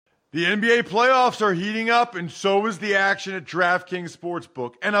The NBA playoffs are heating up, and so is the action at DraftKings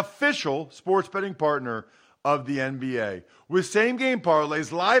Sportsbook, an official sports betting partner of the NBA. With same-game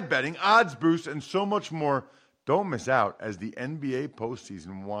parlays, live betting, odds boosts, and so much more, don't miss out as the NBA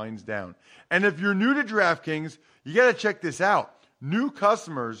postseason winds down. And if you're new to DraftKings, you got to check this out. New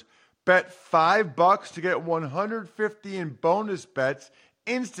customers bet $5 to get $150 in bonus bets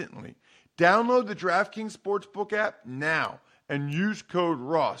instantly. Download the DraftKings Sportsbook app now and use code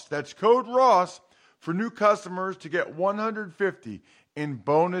ROSS. That's code ROSS for new customers to get $150 in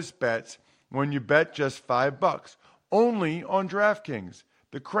bonus bets when you bet just $5. Only on DraftKings.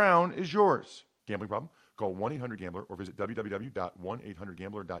 The crown is yours. Gambling problem? Call 1-800-GAMBLER or visit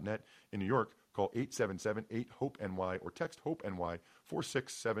www.1800gambler.net. In New York, call 877-8-HOPE-NY or text HOPE-NY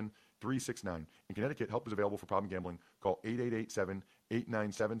 467-369. In Connecticut, help is available for problem gambling. Call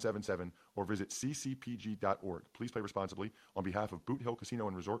 888-7-897-7777 or visit ccpg.org. Please play responsibly. On behalf of Boot Hill Casino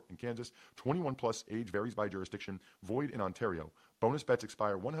and Resort in Kansas, 21 plus, age varies by jurisdiction, void in Ontario. Bonus bets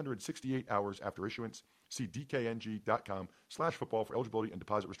expire 168 hours after issuance. See dkng.com/football for eligibility and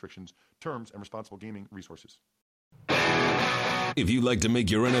deposit restrictions, terms, and responsible gaming resources. If you'd like to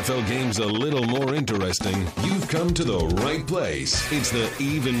make your NFL games a little more interesting, you've come to the right place. It's the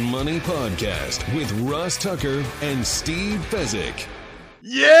Even Money Podcast with Ross Tucker and Steve Fezzik.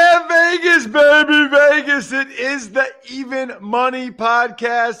 Yeah, Vegas, baby, Vegas. It is the Even Money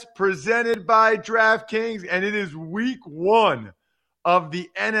Podcast presented by DraftKings, and it is week one of the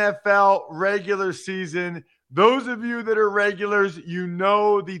NFL regular season. Those of you that are regulars, you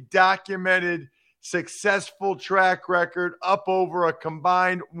know the documented successful track record up over a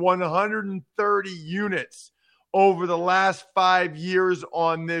combined 130 units over the last 5 years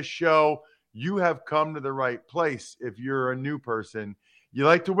on this show. You have come to the right place. If you're a new person, you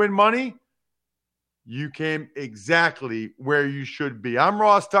like to win money, you came exactly where you should be. I'm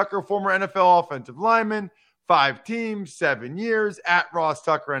Ross Tucker, former NFL offensive lineman, 5 teams, 7 years, at Ross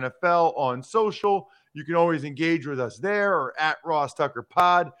Tucker NFL on social. You can always engage with us there or at Ross Tucker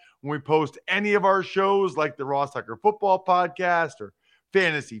Pod when we post any of our shows like the Ross Tucker Football Podcast or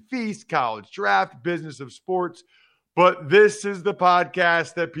Fantasy Feast, College Draft, Business of Sports. But this is the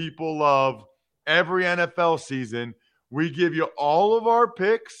podcast that people love every NFL season. We give you all of our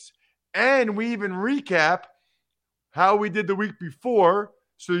picks and we even recap how we did the week before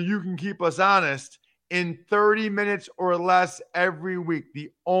so you can keep us honest in 30 minutes or less every week.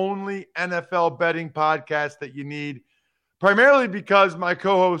 The only NFL betting podcast that you need, primarily because my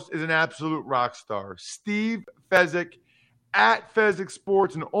co-host is an absolute rock star. Steve Fezzik, at Fezzik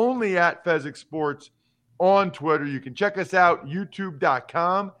Sports, and only at Fezzik Sports on Twitter. You can check us out,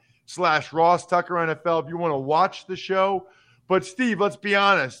 youtube.com/Ross Tucker NFL if you want to watch the show. But Steve, let's be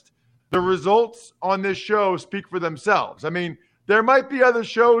honest. The results on this show speak for themselves. I mean, there might be other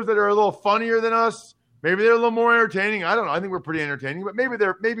shows that are a little funnier than us. Maybe they're a little more entertaining. I don't know. I think we're pretty entertaining, but maybe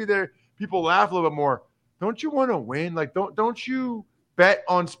they're people laugh a little bit more. Don't you want to win? Like, don't you bet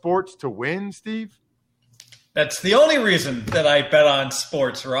on sports to win, Steve? That's the only reason that I bet on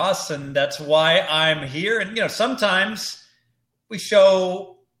sports, Ross, and that's why I'm here. And, sometimes we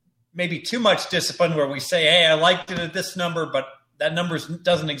show maybe too much discipline where we say, hey, I liked it at this number, but that number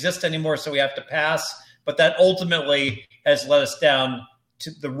doesn't exist anymore, so we have to pass. But that ultimately has led us down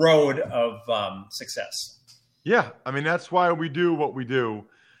to the road of success. Yeah, I mean, that's why we do what we do,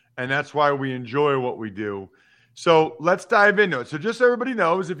 and that's why we enjoy what we do. So let's dive into it. So just so everybody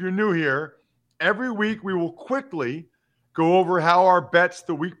knows, if you're new here, every week we will quickly go over how our bets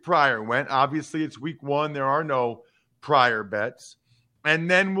the week prior went. Obviously, it's week one. There are no prior bets. And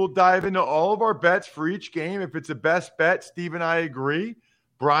then we'll dive into all of our bets for each game. If it's a best bet, Steve and I agree.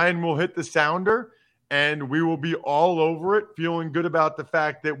 Brian will hit the sounder, and we will be all over it, feeling good about the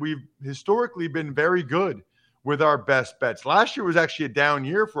fact that we've historically been very good with our best bets. Last year was actually a down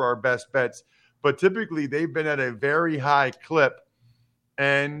year for our best bets, but typically they've been at a very high clip.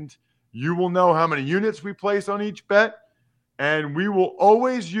 And you will know how many units we place on each bet, and we will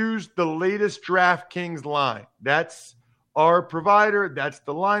always use the latest DraftKings line. That's our provider. That's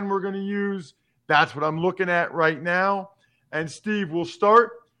the line we're going to use. That's what I'm looking at right now. And Steve, we'll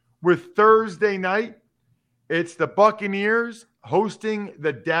start with Thursday night. It's the Buccaneers hosting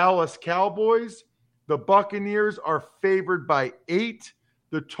the Dallas Cowboys. The Buccaneers are favored by 8.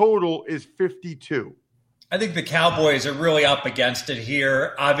 The total is 52. I think the Cowboys are really up against it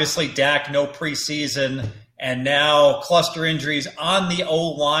here. Obviously, Dak, no preseason, and now cluster injuries on the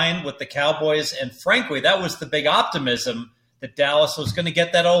O-line with the Cowboys. And frankly, that was the big optimism that Dallas was going to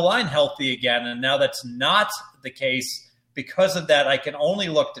get that O-line healthy again. And now that's not the case. Because of that, I can only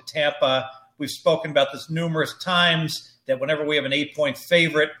look to Tampa. We've spoken about this numerous times. that whenever we have an 8-point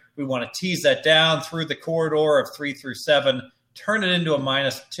favorite, we want to tease that down through the corridor of 3 through 7, turn it into a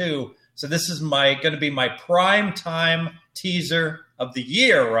 -2. So this is going to be my prime time teaser of the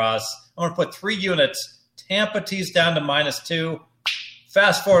year, Ross. I'm going to put 3 units. Tampa teased down to -2.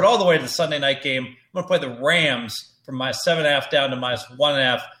 Fast forward all the way to the Sunday night game. I'm going to play the Rams from -7.5 down to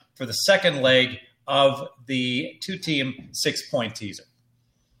 -1.5 for the second leg of the 2-team 6-point teaser.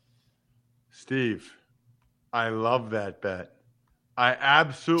 Steve, I love that bet. I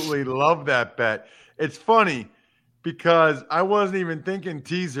absolutely love that bet. It's funny because I wasn't even thinking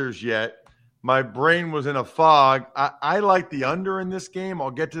teasers yet. My brain was in a fog. I like the under in this game.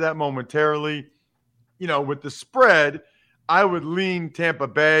 I'll get to that momentarily. With the spread, I would lean Tampa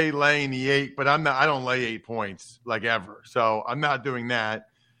Bay laying the 8, but I don't lay 8 points like ever. So I'm not doing that.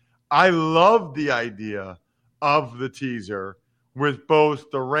 I love the idea of the teaser with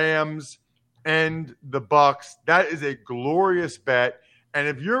both the Rams and the Bucks. That is a glorious bet. And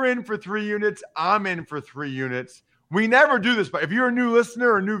if you're in for 3 units, I'm in for 3 units. We never do this, but if you're a new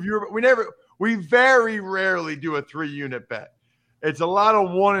listener or a new viewer, we very rarely do a 3-unit bet. It's a lot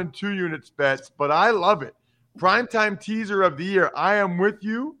of 1 and 2 units bets, but I love it. Primetime teaser of the year. I am with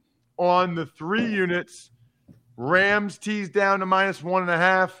you on the 3 units. Rams tease down to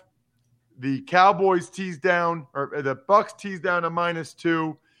 -1.5. The Cowboys tease down, or the Bucks tease down to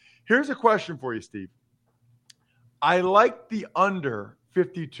 -2. Here's a question for you, Steve. I like the under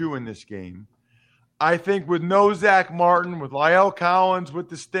 52 in this game. I think with no Zach Martin, with La'el Collins, with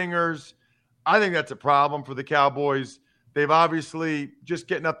the Stingers, I think that's a problem for the Cowboys. They've obviously just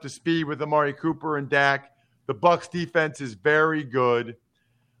getting up to speed with Amari Cooper and Dak. The Bucs defense is very good.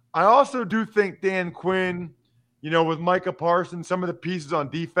 I also do think Dan Quinn, with Micah Parsons, some of the pieces on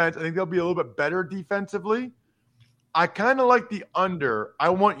defense, I think they'll be a little bit better defensively. I kind of like the under. I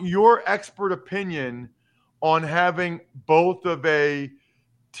want your expert opinion on having both of a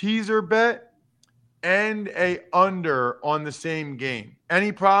teaser bet and a under on the same game.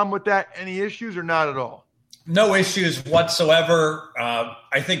 Any problem with that? Any issues or not at all? No issues whatsoever.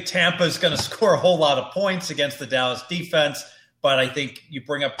 I think Tampa is going to score a whole lot of points against the Dallas defense, but I think you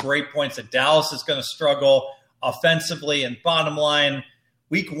bring up great points that Dallas is going to struggle offensively. And bottom line,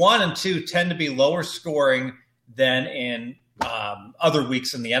 week 1 and 2 tend to be lower scoring than in other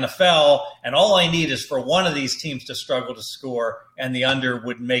weeks in the NFL. And all I need is for one of these teams to struggle to score, and the under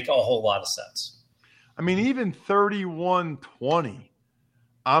would make a whole lot of sense. I mean, even 31-20,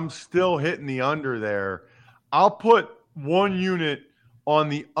 I'm still hitting the under there. I'll put 1 unit on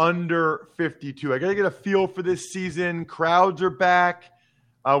the under 52. I got to get a feel for this season. Crowds are back,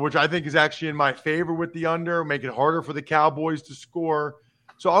 which I think is actually in my favor with the under, make it harder for the Cowboys to score.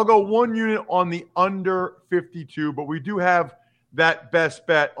 So I'll go 1 unit on the under 52, but we do have that best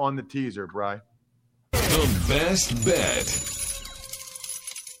bet on the teaser, Bri. The best bet.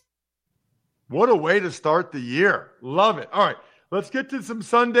 What a way to start the year. Love it. All right, let's get to some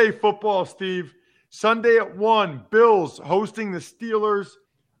Sunday football, Steve. Sunday at 1, Bills hosting the Steelers.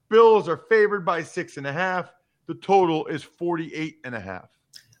 Bills are favored by 6.5. The total is 48.5.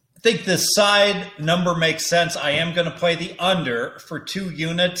 I think the side number makes sense. I am going to play the under for 2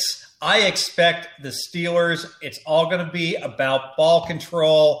 units. I expect the Steelers, it's all going to be about ball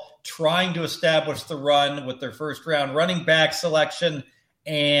control, trying to establish the run with their first-round running back selection.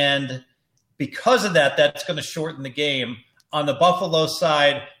 And because of that, that's going to shorten the game. On the Buffalo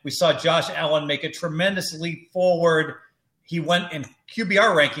side, we saw Josh Allen make a tremendous leap forward. He went in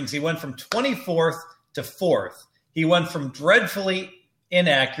QBR rankings. He went from 24th to 4th. He went from dreadfully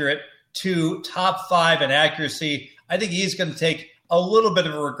inaccurate to top 5 in accuracy. I think he's going to take a little bit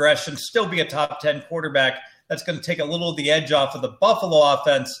of a regression, still be a top 10 quarterback. That's going to take a little of the edge off of the Buffalo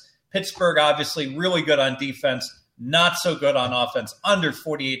offense. Pittsburgh, obviously, really good on defense, not so good on offense, under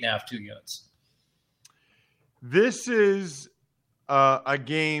 48.5, 2 units. This is a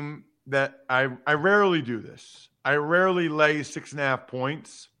game that I rarely do this. I rarely lay 6.5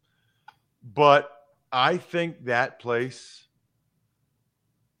 points, but I think that place,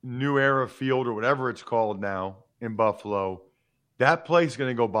 New Era Field or whatever it's called now in Buffalo, that place is going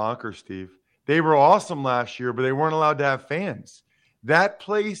to go bonkers, Steve. They were awesome last year, but they weren't allowed to have fans. That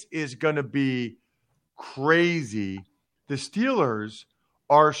place is going to be crazy. The Steelers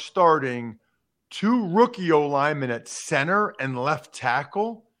are starting 2 rookie O-linemen at center and left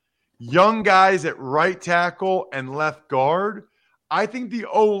tackle, young guys at right tackle and left guard. I think the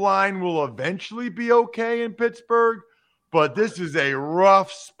O-line will eventually be okay in Pittsburgh, but this is a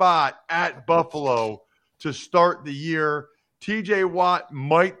rough spot at Buffalo to start the year. TJ Watt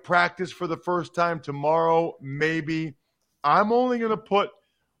might practice for the first time tomorrow, maybe. I'm only going to put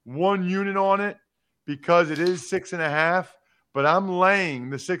 1 unit on it because it is 6.5, but I'm laying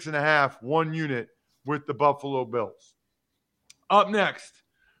the 6.5, 1 unit with the Buffalo Bills. Up next,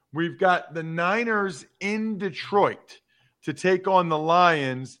 we've got the Niners in Detroit to take on the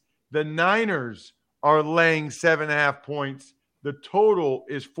Lions. The Niners are laying 7.5 points. The total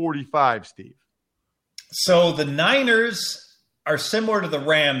is 45, Steve. So the Niners are similar to the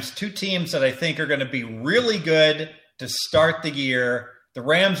Rams, two teams that I think are going to be really good to start the year. The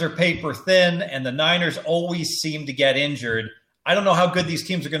Rams are paper thin, and the Niners always seem to get injured. I don't know how good these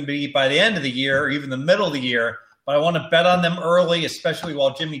teams are going to be by the end of the year or even the middle of the year, but I want to bet on them early, especially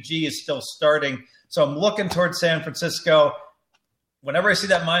while Jimmy G is still starting. So I'm looking towards San Francisco. Whenever I see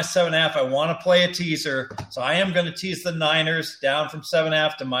that minus 7.5, I want to play a teaser. So I am going to tease the Niners down from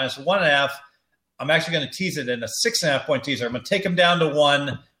 7.5 to minus 1.5. I'm actually going to tease it in a 6.5 point teaser. I'm going to take them down to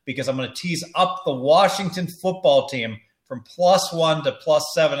 1 because I'm going to tease up the Washington football team from +1 to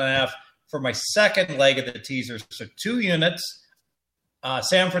 +7.5 for my second leg of the teaser. So 2 units,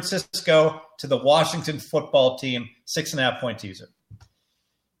 San Francisco to the Washington football team, 6.5 point teaser.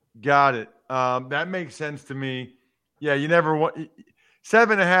 Got it. That makes sense to me. Yeah, you never want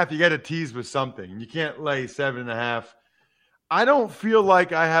 7.5. You got to tease with something. You can't lay 7.5. I don't feel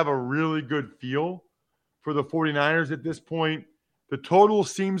like I have a really good feel for the 49ers at this point. The total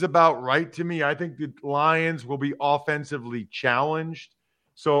seems about right to me. I think the Lions will be offensively challenged.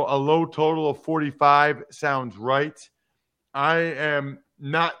 So a low total of 45 sounds right. I am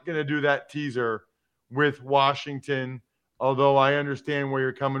not going to do that teaser with Washington, although I understand where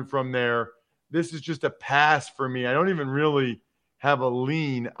you're coming from there. This is just a pass for me. I don't even really have a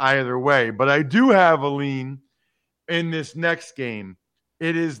lean either way, but I do have a lean in this next game.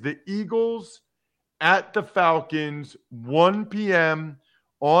 It is the Eagles at the Falcons, 1 p.m.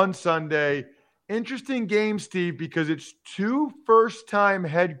 on Sunday. Interesting game, Steve, because it's 2 first-time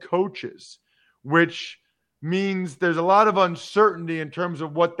head coaches, which means there's a lot of uncertainty in terms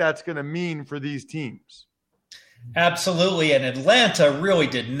of what that's going to mean for these teams. Absolutely, and Atlanta really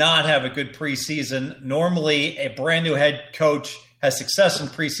did not have a good preseason. Normally, a brand new head coach has success in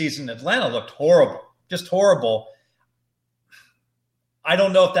preseason. Atlanta looked horrible, just horrible. I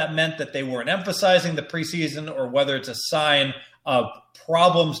don't know if that meant that they weren't emphasizing the preseason or whether it's a sign of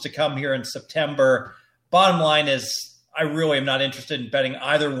problems to come here in September. Bottom line is, I really am not interested in betting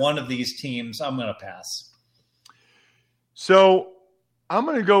either one of these teams. I'm going to pass. So I'm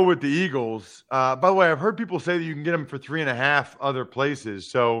going to go with the Eagles. By the way, I've heard people say that you can get them for 3.5 other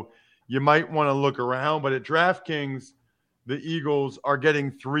places. So you might want to look around. But at DraftKings, the Eagles are getting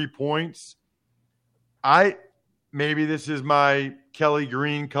 3 points. Maybe this is my Kelly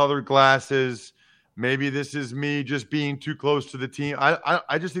Green colored glasses. Maybe this is me just being too close to the team.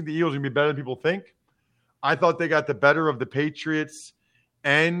 I just think the Eagles are going to be better than people think. I thought they got the better of the Patriots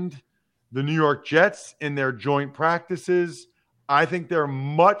and the New York Jets in their joint practices. I think they're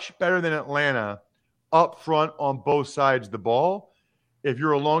much better than Atlanta up front on both sides of the ball. If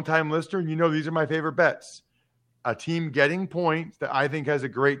you're a longtime listener, you know these are my favorite bets. A team getting points that I think has a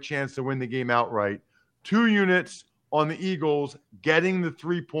great chance to win the game outright. 2 units on the Eagles getting the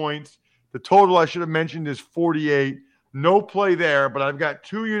 3 points. The total I should have mentioned is 48. No play there, but I've got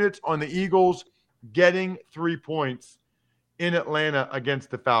 2 units on the Eagles getting 3 points in Atlanta against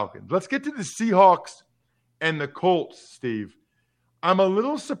the Falcons. Let's get to the Seahawks and the Colts, Steve. I'm a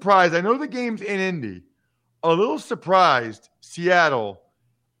little surprised. I know the game's in Indy. A little surprised Seattle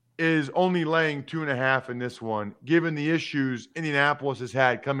is only laying 2.5 in this one, given the issues Indianapolis has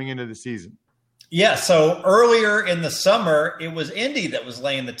had coming into the season. Yeah, so earlier in the summer, it was Indy that was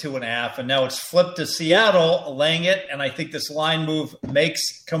laying the 2.5, and now it's flipped to Seattle laying it, and I think this line move makes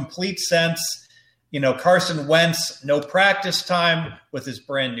complete sense. You know, Carson Wentz, no practice time with his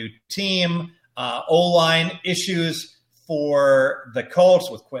brand new team. O-line issues for the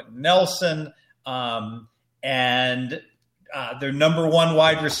Colts with Quentin Nelson, and their number 1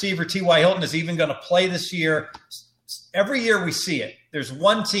 wide receiver, T.Y. Hilton, is even going to play this year. Every year we see it. There's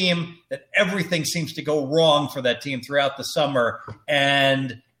one team that everything seems to go wrong for that team throughout the summer,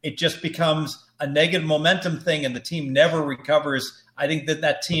 and it just becomes a negative momentum thing, and the team never recovers. I think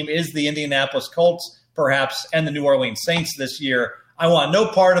that team is the Indianapolis Colts, perhaps, and the New Orleans Saints this year. I want no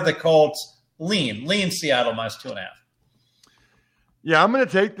part of the Colts. Lean Seattle minus 2.5. Yeah, I'm going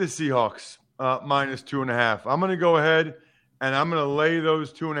to take the Seahawks minus 2.5. I'm going to go ahead and I'm going to lay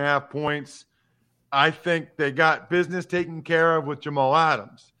those 2.5 points. I think they got business taken care of with Jamal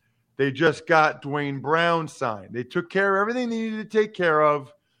Adams. They just got Dwayne Brown signed. They took care of everything they needed to take care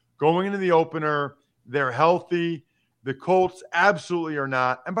of going into the opener. They're healthy. The Colts absolutely are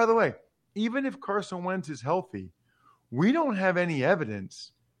not. And by the way, even if Carson Wentz is healthy, we don't have any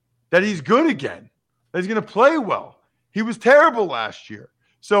evidence that he's good again. He's going to play well. He was terrible last year.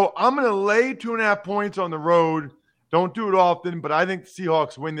 So I'm going to lay 2.5 points on the road. Don't do it often, but I think the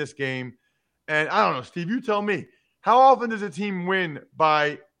Seahawks win this game. And I don't know, Steve, you tell me. How often does a team win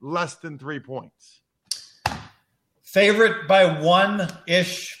by less than 3 points? Favorite by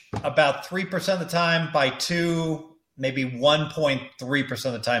 1-ish, about 3% of the time. By 2, maybe 1.3%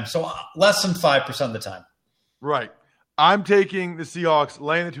 of the time. So less than 5% of the time. Right. I'm taking the Seahawks,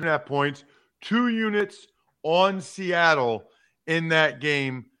 laying the 2.5 points, 2 units on Seattle in that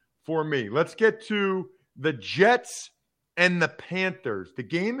game for me. Let's get to the Jets and the Panthers. The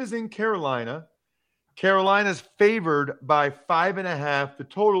game is in Carolina. Carolina's favored by 5.5. The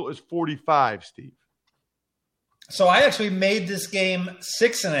total is 45, Steve. So I actually made this game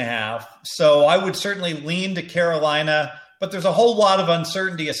 6.5. So I would certainly lean to Carolina, but there's a whole lot of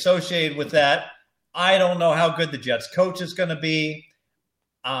uncertainty associated with that. I don't know how good the Jets coach is going to be.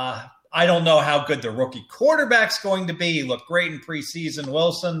 I don't know how good the rookie quarterback's going to be. He looked great in preseason,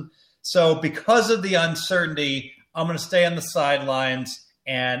 Wilson. So because of the uncertainty, I'm going to stay on the sidelines,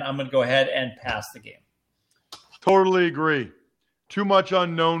 and I'm going to go ahead and pass the game. Totally agree. Too much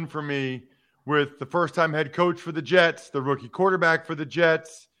unknown for me with the first-time head coach for the Jets, the rookie quarterback for the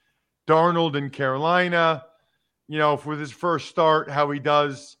Jets, Darnold in Carolina. You know, for his first start, how he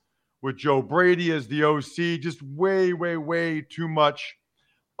does with Joe Brady as the OC. Just way, way, way too much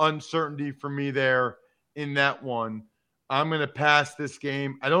uncertainty for me there in that one. I'm going to pass this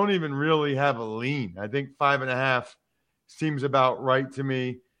game. I don't even really have a lean. I think 5.5 seems about right to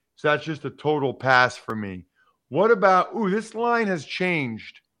me. So that's just a total pass for me. What about, this line has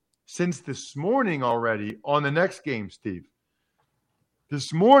changed since this morning already on the next game, Steve.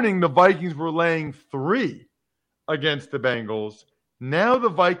 This morning, the Vikings were laying 3 against the Bengals. Now the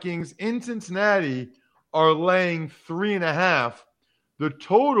Vikings in Cincinnati are laying 3.5. The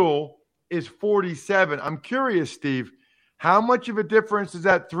total is 47. I'm curious, Steve, how much of a difference does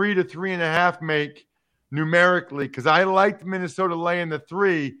that 3 to 3.5 make numerically? Because I liked Minnesota laying the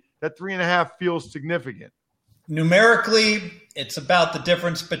 3. That 3.5 feels significant. Numerically, it's about the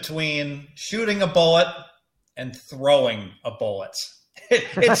difference between shooting a bullet and throwing a bullet.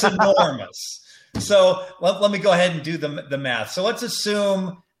 It's enormous. So let me go ahead and do the math. So let's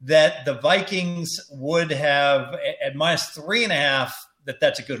assume that the Vikings would have, at -3.5,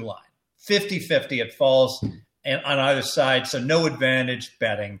 that's a good line. 50-50, it falls on either side, so no advantage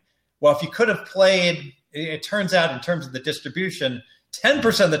betting. Well, if you could have played, it turns out in terms of the distribution,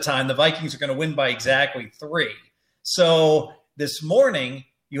 10% of the time the Vikings are going to win by exactly 3. So this morning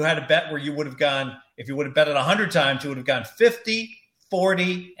you had a bet where you would have gone, if you would have bet it 100 times, you would have gone 50,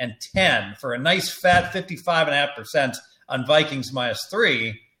 40, and 10 for a nice fat 55.5% on Vikings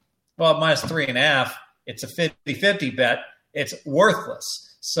 -3. Well, -3.5, it's a 50-50 bet. It's worthless.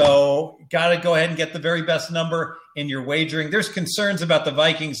 So got to go ahead and get the very best number in your wagering. There's concerns about the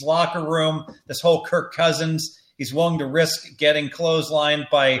Vikings locker room, this whole Kirk Cousins. He's willing to risk getting clotheslined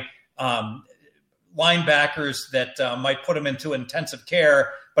by linebackers that might put him into intensive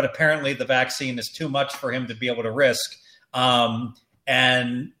care, but apparently the vaccine is too much for him to be able to risk.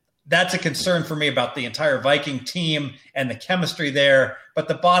 And that's a concern for me about the entire Viking team and the chemistry there. But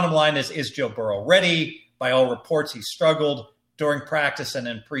the bottom line is Joe Burrow ready? By all reports, he struggled during practice and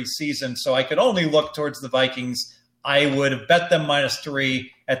in preseason. So I could only look towards the Vikings. I would have bet them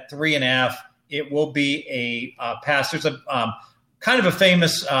 -3 at 3.5. It will be a pass. There's a kind of a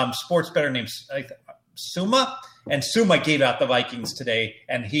famous sports bettor named Suma. And Suma gave out the Vikings today,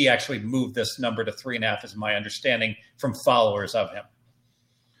 and he actually moved this number to 3.5, is my understanding from followers of him.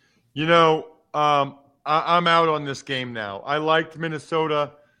 You know, I'm out on this game now. I liked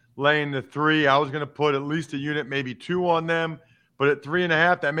Minnesota laying the 3. I was going to put at least a unit, maybe 2 on them. But at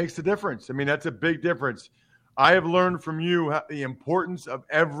 3.5, that makes a difference. I mean, that's a big difference. I have learned from you the importance of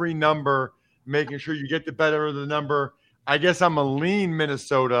every number, making sure you get the better of the number. I guess I'm a lean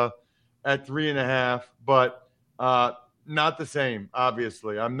Minnesota at 3.5, but not the same,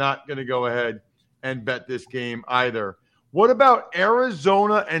 obviously. I'm not going to go ahead and bet this game either. What about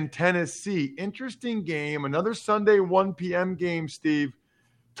Arizona and Tennessee? Interesting game. Another Sunday 1 p.m. game, Steve.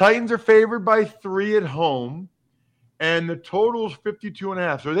 Titans are favored by 3 at home, and the total is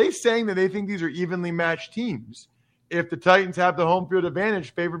 52.5. So are they saying that they think these are evenly matched teams if the Titans have the home field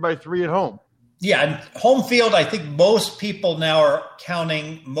advantage, favored by 3 at home? Yeah, and home field, I think most people now are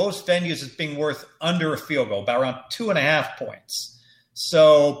counting most venues as being worth under a field goal, about around 2.5 points.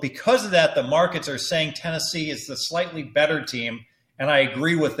 So because of that, the markets are saying Tennessee is the slightly better team, and I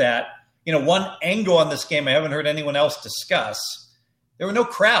agree with that. You know, one angle on this game I haven't heard anyone else discuss, there were no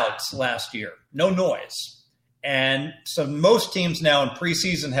crowds last year, no noise. And so most teams now in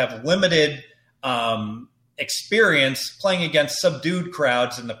preseason have limited experience playing against subdued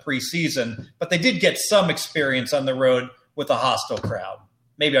crowds in the preseason, but they did get some experience on the road with a hostile crowd.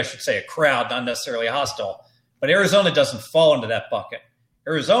 Maybe I should say a crowd, not necessarily hostile. But Arizona doesn't fall into that bucket.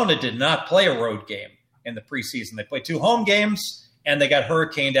 Arizona did not play a road game in the preseason. They played 2 home games, and they got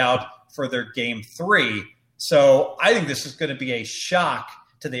hurricaned out for their game 3. So I think this is going to be a shock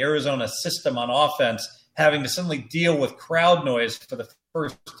to the Arizona system on offense, having to suddenly deal with crowd noise for the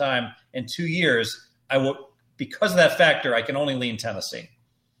first time in 2 years. Because of that factor, I can only lean Tennessee.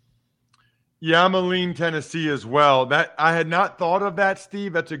 Yeah, I'm a lean Tennessee as well. That I had not thought of that,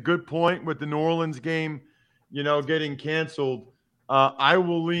 Steve. That's a good point with the New Orleans game, getting canceled. I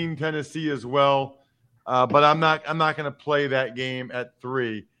will lean Tennessee as well, but I'm not going to play that game at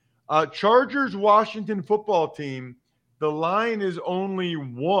 3. Chargers Washington football team. The line is only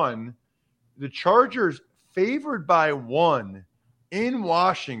 1. The Chargers favored by 1 in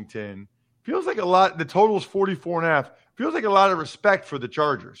Washington. Feels like a lot. The total is 44.5. Feels like a lot of respect for the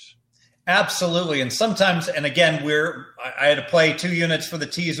Chargers. Absolutely. And sometimes, and again, I had to play 2 units for the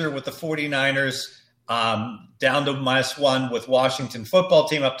teaser with the 49ers, down to -1 with Washington football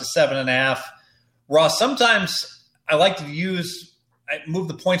team up to 7.5. Ross, sometimes I like to move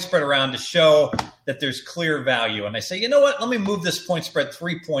the point spread around to show that there's clear value. And I say, you know what? Let me move this point spread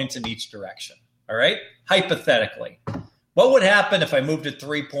 3 points in each direction. All right. Hypothetically, what would happen if I moved it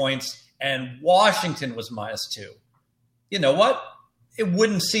 3 points and Washington was -2? You know what? It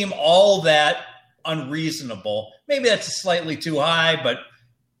wouldn't seem all that unreasonable. Maybe that's slightly too high, but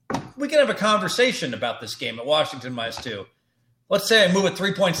we can have a conversation about this game at Washington -2. Let's say I move it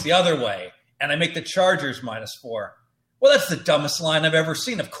 3 points the other way and I make the Chargers -4. Well, that's the dumbest line I've ever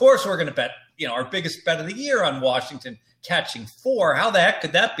seen. Of course, we're going to bet, our biggest bet of the year on Washington catching 4. How the heck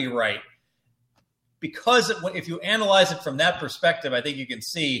could that be right? Because if you analyze it from that perspective, I think you can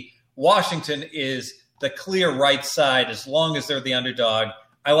see Washington is the clear right side as long as they're the underdog.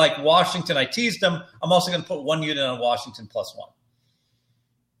 I like Washington. I teased them. I'm also going to put 1 unit on Washington +1.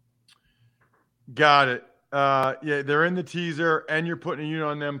 Got it. Yeah, they're in the teaser, and you're putting a unit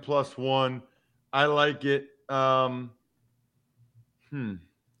on them +1. I like it. I'm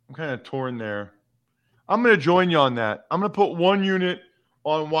kind of torn there. I'm going to join you on that. I'm going to put 1 unit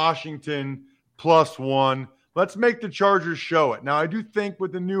on Washington +1. Let's make the Chargers show it. Now, I do think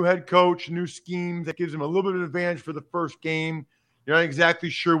with the new head coach, new schemes, that gives them a little bit of advantage for the first game. You're not exactly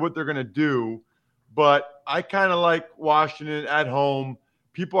sure what they're going to do, but I kind of like Washington at home.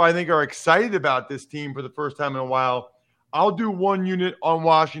 People, I think, are excited about this team for the first time in a while. I'll do 1 unit on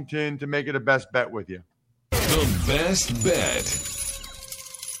Washington to make it a best bet with you. The best bet.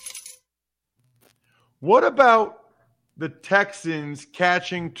 What about the Texans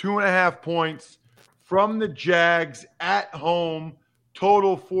catching 2.5 points from the Jags at home,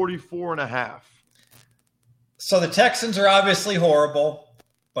 total 44.5? So the Texans are obviously horrible,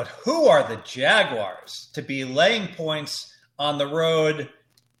 but who are the Jaguars to be laying points on the road?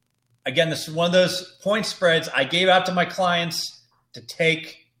 Again, this is one of those point spreads I gave out to my clients to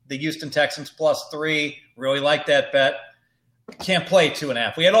take the Houston Texans +3. Really like that bet. Can't play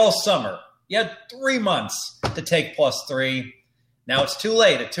 2.5. We had all summer. You had 3 months to take +3. Now it's too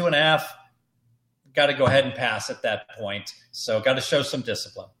late at 2.5. Got to go ahead and pass at that point. So got to show some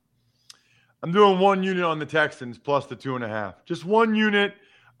discipline. I'm doing 1 unit on the Texans plus the 2.5. Just 1 unit.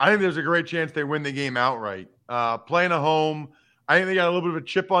 I think there's a great chance they win the game outright. Playing at home, I think they got a little bit of a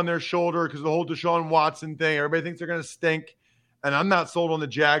chip on their shoulder because of the whole Deshaun Watson thing. Everybody thinks they're going to stink, and I'm not sold on the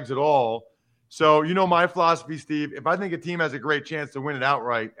Jags at all. So my philosophy, Steve, if I think a team has a great chance to win it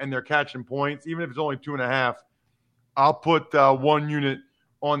outright and they're catching points, even if it's only 2.5, I'll put 1 unit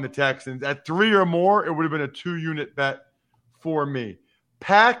on the Texans. At 3 or more, it would have been a 2-unit bet for me.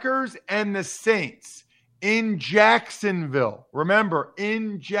 Packers and the Saints in Jacksonville. Remember,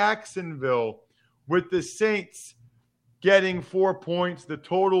 in Jacksonville, with the Saints getting 4 points, the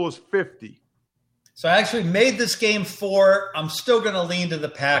total is 50. So I actually made this game 4. I'm still going to lean to the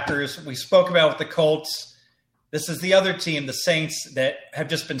Packers. We spoke about with the Colts. This is the other team, the Saints, that have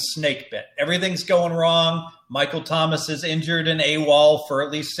just been snake bit. Everything's going wrong. Michael Thomas is injured in AWOL for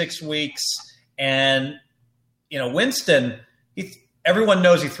at least 6 weeks. And, Winston, everyone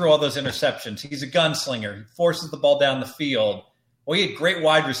knows he threw all those interceptions. He's a gunslinger. He forces the ball down the field. Well, he had great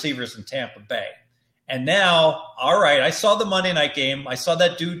wide receivers in Tampa Bay. And now, all right, I saw the Monday night game. I saw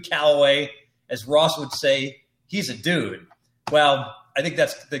that dude Callaway, as Ross would say, he's a dude. Well, I think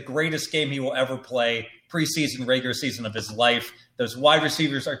that's the greatest game he will ever play, preseason, regular season of his life. Those wide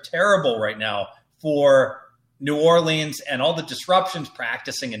receivers are terrible right now for New Orleans and all the disruptions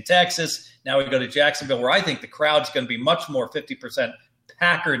practicing in Texas. Now we go to Jacksonville, where I think the crowd's going to be much more 50%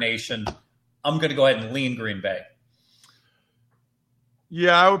 Packer Nation. I'm going to go ahead and lean Green Bay.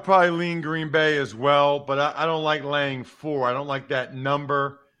 Yeah, I would probably lean Green Bay as well, but I don't like laying 4. I don't like that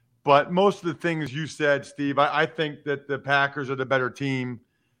number. But most of the things you said, Steve, I think that the Packers are the better team,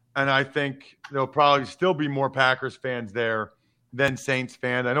 and I think there'll probably still be more Packers fans there than Saints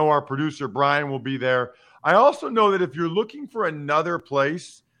fans. I know our producer, Brian, will be there. I also know that if you're looking for another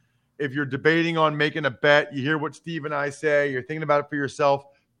place, if you're debating on making a bet, you hear what Steve and I say, you're thinking about it for yourself,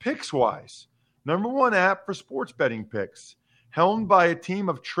 PicksWise, #1 app for sports betting picks. Helmed by a team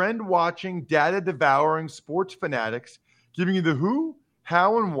of trend-watching, data-devouring sports fanatics, giving you the who,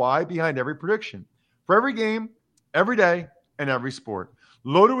 how, and why behind every prediction. For every game, every day, and every sport.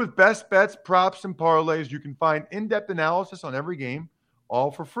 Loaded with best bets, props, and parlays, you can find in-depth analysis on every game,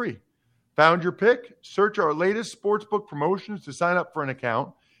 all for free. Found your pick? Search our latest sportsbook promotions to sign up for an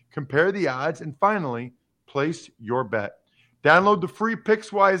account, compare the odds, and finally, place your bet. Download the free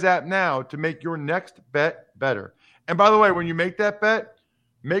PicksWise app now to make your next bet better. And by the way, when you make that bet,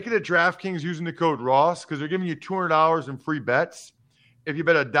 make it at DraftKings using the code Ross because they're giving you $200 in free bets if you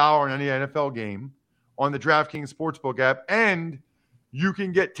bet $1 on any NFL game on the DraftKings Sportsbook app. And you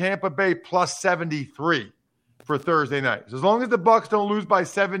can get Tampa Bay plus 73 for Thursday night. So as long as the Bucs don't lose by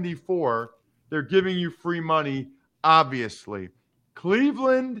 74, they're giving you free money, obviously.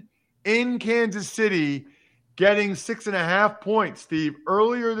 Cleveland in Kansas City getting 6.5 points, Steve.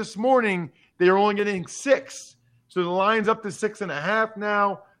 Earlier this morning, they were only getting 6. So the line's up to 6.5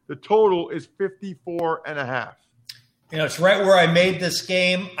 now. The total is 54.5. It's right where I made this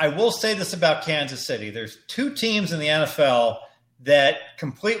game. I will say this about Kansas City. There's 2 teams in the NFL that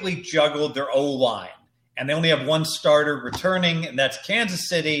completely juggled their O-line. And they only have 1 starter returning, and that's Kansas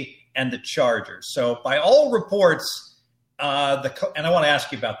City and the Chargers. So by all reports, and I want to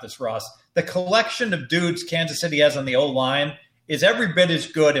ask you about this, Ross, the collection of dudes Kansas City has on the O-line is every bit as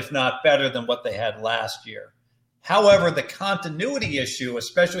good, if not better, than what they had last year. However, the continuity issue,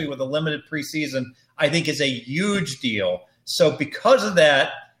 especially with a limited preseason, I think is a huge deal. So because of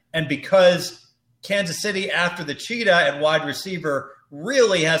that, and because Kansas City, after the Cheetah at wide receiver,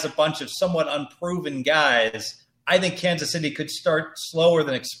 really has a bunch of somewhat unproven guys, I think Kansas City could start slower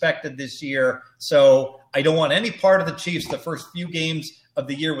than expected this year. So I don't want any part of the Chiefs the first few games of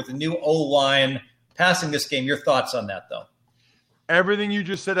the year with a new O-line passing this game. Your thoughts on that, though? Everything you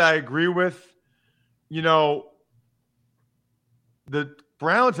just said, I agree with. The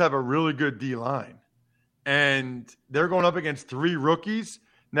Browns have a really good D-line, and they're going up against 3 rookies.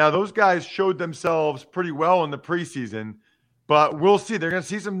 Now, those guys showed themselves pretty well in the preseason, but we'll see. They're going to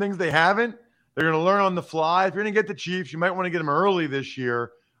see some things they haven't. They're going to learn on the fly. If you're going to get the Chiefs, you might want to get them early this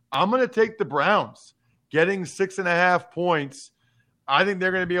year. I'm going to take the Browns, getting 6.5 points. I think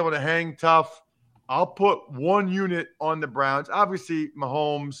they're going to be able to hang tough. I'll put 1 unit on the Browns. Obviously,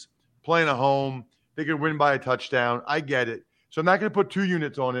 Mahomes playing at home. They could win by a touchdown. I get it. So I'm not going to put 2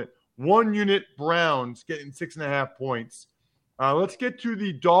 units on it. 1 unit Browns getting 6.5 points. Let's get to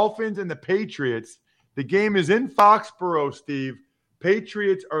the Dolphins and the Patriots. The game is in Foxborough, Steve.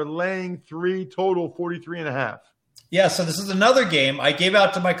 Patriots are laying 3, total 43.5. Yeah, so this is another game I gave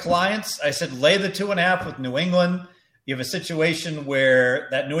out to my clients. I said, lay the 2.5 with New England. You have a situation where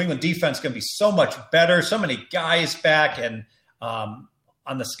that New England defense is going to be so much better, so many guys back, and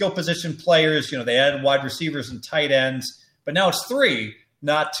on the skill position players, they added wide receivers and tight ends. But now it's 3,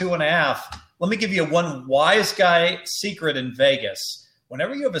 not 2.5. Let me give you one wise guy secret in Vegas.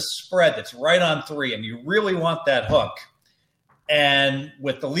 Whenever you have a spread that's right on 3 and you really want that hook, and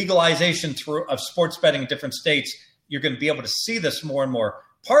with the legalization of sports betting in different states, you're going to be able to see this more and more.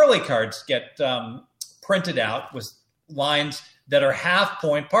 Parlay cards get printed out with lines that are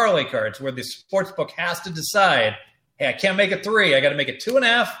half-point parlay cards where the sportsbook has to decide, hey, I can't make it 3. I got to make it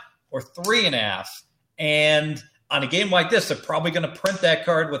 2.5 or 3.5. And on a game like this, they're probably going to print that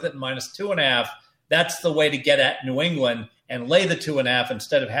card with it minus 2.5. That's the way to get at New England and lay the 2.5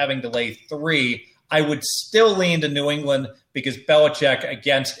 instead of having to lay 3. I would still lean to New England because Belichick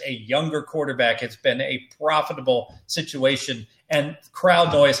against a younger quarterback has been a profitable situation. And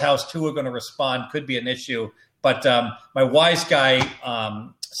crowd noise, how Tua going to respond could be an issue. But my wise guy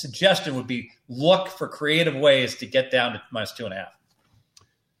suggestion would be look for creative ways to get down to minus 2.5.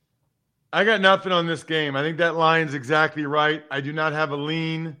 I got nothing on this game. I think that line's exactly right. I do not have a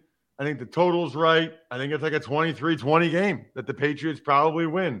lean. I think the total's right. I think it's like a 23-20 game that the Patriots probably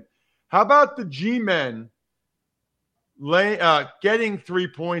win. How about the G-Men getting 3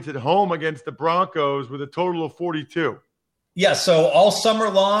 points at home against the Broncos with a total of 42? Yeah, so all summer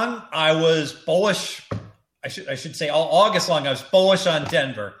long, I was bullish. I should say all August long, I was bullish on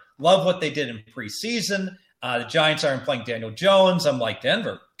Denver. Love what they did in preseason. The Giants aren't playing Daniel Jones. I'm like,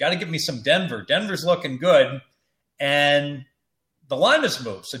 Denver, got to give me some Denver. Denver's looking good. And the line has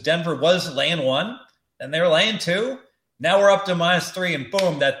moved. So Denver was laying 1, and they're laying 2. Now we're up to -3, and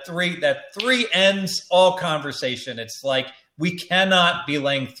boom, that three ends all conversation. It's like we cannot be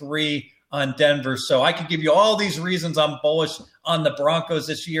laying 3 on Denver. So I could give you all these reasons I'm bullish on the Broncos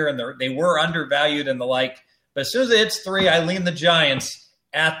this year, and they were undervalued and the like. But as soon as it hits 3, I lean the Giants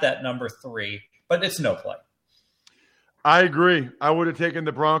at that number 3. But it's no play. I agree. I would have taken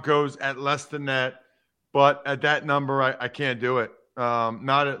the Broncos at less than that. But at that number, I can't do it.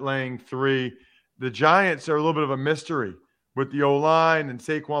 Not at laying 3. The Giants are a little bit of a mystery with the O-line and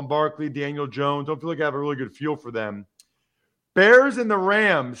Saquon Barkley, Daniel Jones. Don't feel like I have a really good feel for them. Bears and the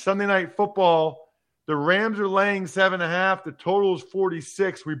Rams, Sunday Night Football. The Rams are laying 7.5. The total is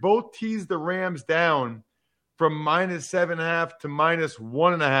 46. We both teased the Rams down from -7.5 to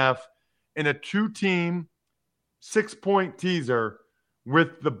 -1.5 in a 2-team 6-point teaser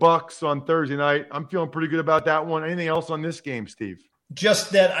with the Bucs on Thursday night. I'm feeling pretty good about that one. Anything else on this game, Steve?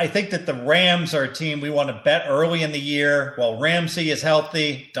 Just that I think that the Rams are a team we want to bet early in the year. Well, Ramsey is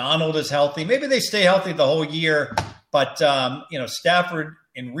healthy. Donald is healthy. Maybe they stay healthy the whole year. But, Stafford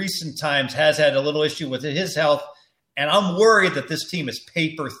in recent times has had a little issue with his health. And I'm worried that this team is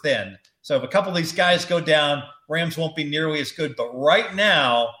paper thin. So if a couple of these guys go down, Rams won't be nearly as good. But right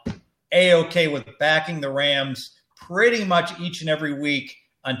now, A-OK with backing the Rams pretty much each and every week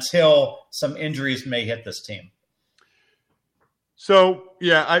until some injuries may hit this team. So,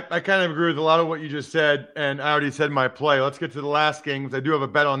 yeah, I kind of agree with a lot of what you just said, and I already said my play. Let's get to the last game because I do have a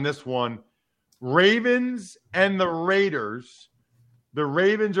bet on this one. Ravens and the Raiders. The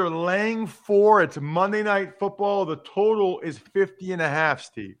Ravens are laying 4. It's Monday Night Football. The total is 50.5,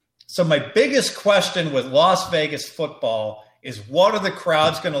 Steve. So my biggest question with Las Vegas football is what are the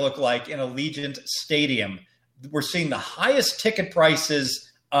crowds going to look like in Allegiant Stadium? We're seeing the highest ticket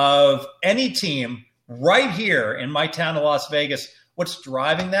prices of any team right here in my town of Las Vegas. What's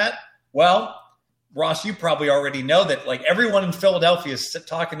driving that? Well, Ross, you probably already know that like everyone in Philadelphia is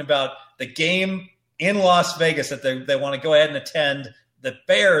talking about the game in Las Vegas that they want to go ahead and attend. The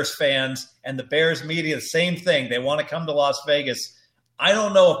Bears fans and the Bears media, the same thing. They want to come to Las Vegas. I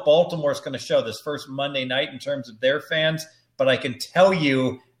don't know if Baltimore is going to show this first Monday night in terms of their fans, but I can tell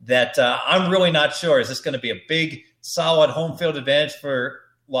you that I'm really not sure. Is this going to be a big, solid home field advantage for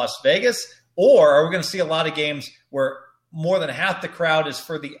Las Vegas? Or are we going to see a lot of games where more than half the crowd is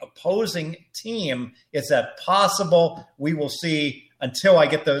for the opposing team? Is that possible? We will see. Until I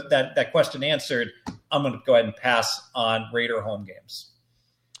get that question answered, I'm going to go ahead and pass on Raider home games.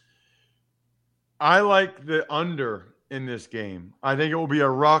 I like the under in this game. I think it will be a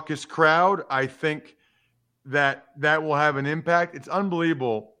raucous crowd. I think that will have an impact. It's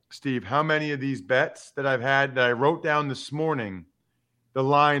unbelievable, Steve, how many of these bets that I've had that I wrote down this morning, the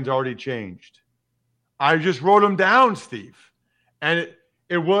line's already changed. I just wrote them down, Steve. And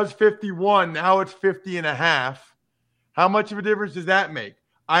it was 51. Now it's 50.5. How much of a difference does that make?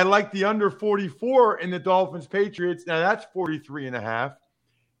 I like the under 44 in the Dolphins-Patriots. Now that's 43.5.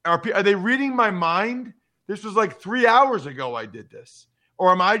 Are they reading my mind? This was like 3 hours ago I did this.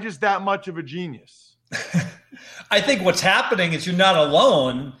 Or am I just that much of a genius? I think what's happening is you're not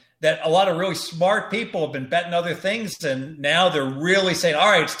alone, that a lot of really smart people have been betting other things, and now they're really saying,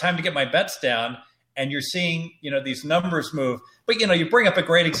 all right, it's time to get my bets down. And you're seeing, these numbers move. But, you bring up a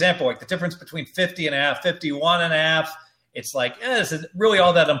great example, like the difference between 50.5, 51.5. It's like, is it really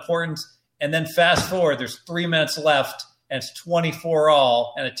all that important? And then fast forward, there's 3 minutes left, and it's 24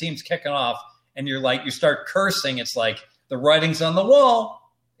 all, and a team's kicking off. And you're like, you start cursing. It's like the writing's on the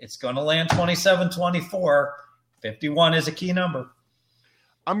wall. It's going to land 27-24. 51 is a key number.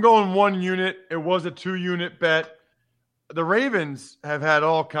 I'm going 1 unit. It was a 2-unit bet. The Ravens have had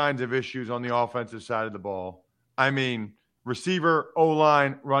all kinds of issues on the offensive side of the ball. I mean, receiver,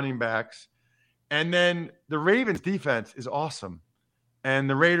 O-line, running backs. And then the Ravens defense is awesome. And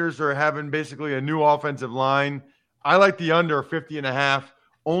the Raiders are having basically a new offensive line. I like the under 50.5.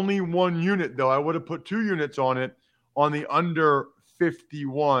 Only 1 unit, though. I would have put 2 units on it on the under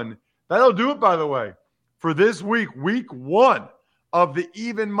 51. That'll do it, by the way, for this week 1 of the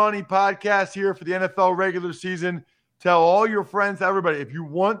Even Money podcast here for the NFL regular season. Tell all your friends, everybody, if you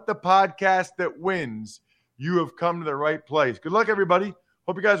want the podcast that wins, you have come to the right place. Good luck, everybody.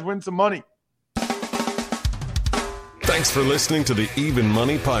 Hope you guys win some money. Thanks for listening to the Even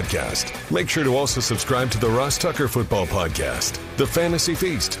Money Podcast. Make sure to also subscribe to the Ross Tucker Football Podcast, the Fantasy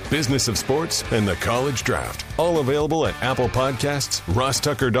Feast, Business of Sports, and the College Draft. All available at Apple Podcasts,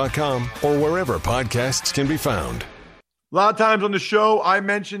 rosstucker.com, or wherever podcasts can be found. A lot of times on the show, I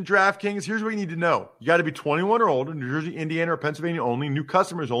mentioned DraftKings. Here's what you need to know. You got to be 21 or older, New Jersey, Indiana, or Pennsylvania only. New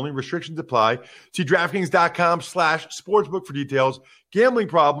customers only. Restrictions apply. See DraftKings.com/sportsbook for details. Gambling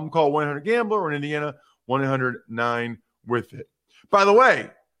problem, call 1-800-GAMBLER, or in Indiana, 1-800-9-WITH-IT. By the way,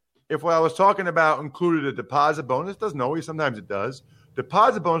 if what I was talking about included a deposit bonus, doesn't always, sometimes it does.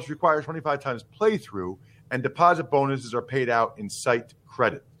 Deposit bonus requires 25 times playthrough, and deposit bonuses are paid out in site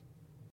credit.